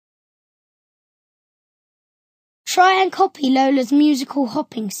Try and copy Lola's musical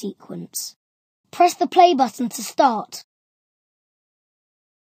hopping sequence. Press the play button to start.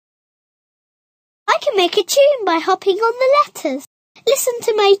 I can make a tune by hopping on the letters. Listen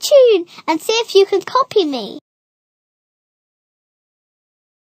to my tune and see if you can copy me.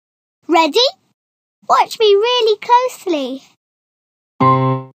 Ready? Watch me really closely.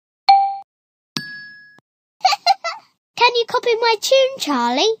 Can you copy my tune,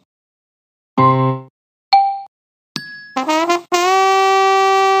 Charlie?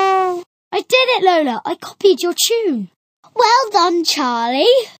 I did it, Lola. I copied your tune. Well done, Charlie.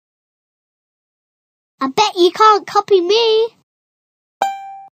 I bet you can't copy me.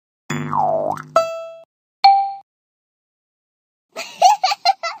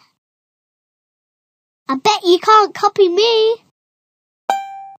 I bet you can't copy me.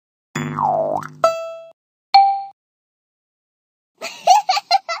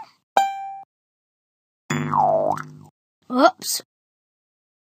 Oops.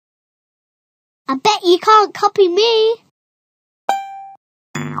 I bet you can't copy me.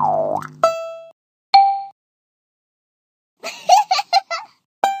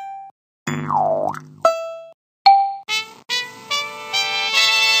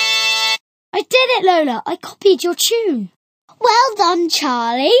 I did it, Lola. I copied your tune. Well done,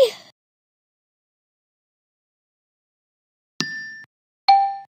 Charlie.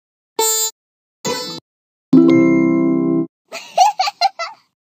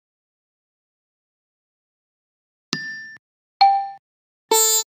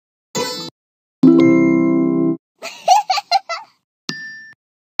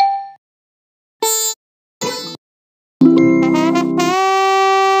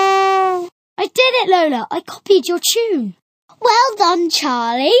 I did it, Lola. I copied your tune. Well done,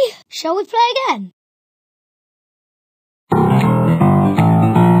 Charlie. Shall we play again?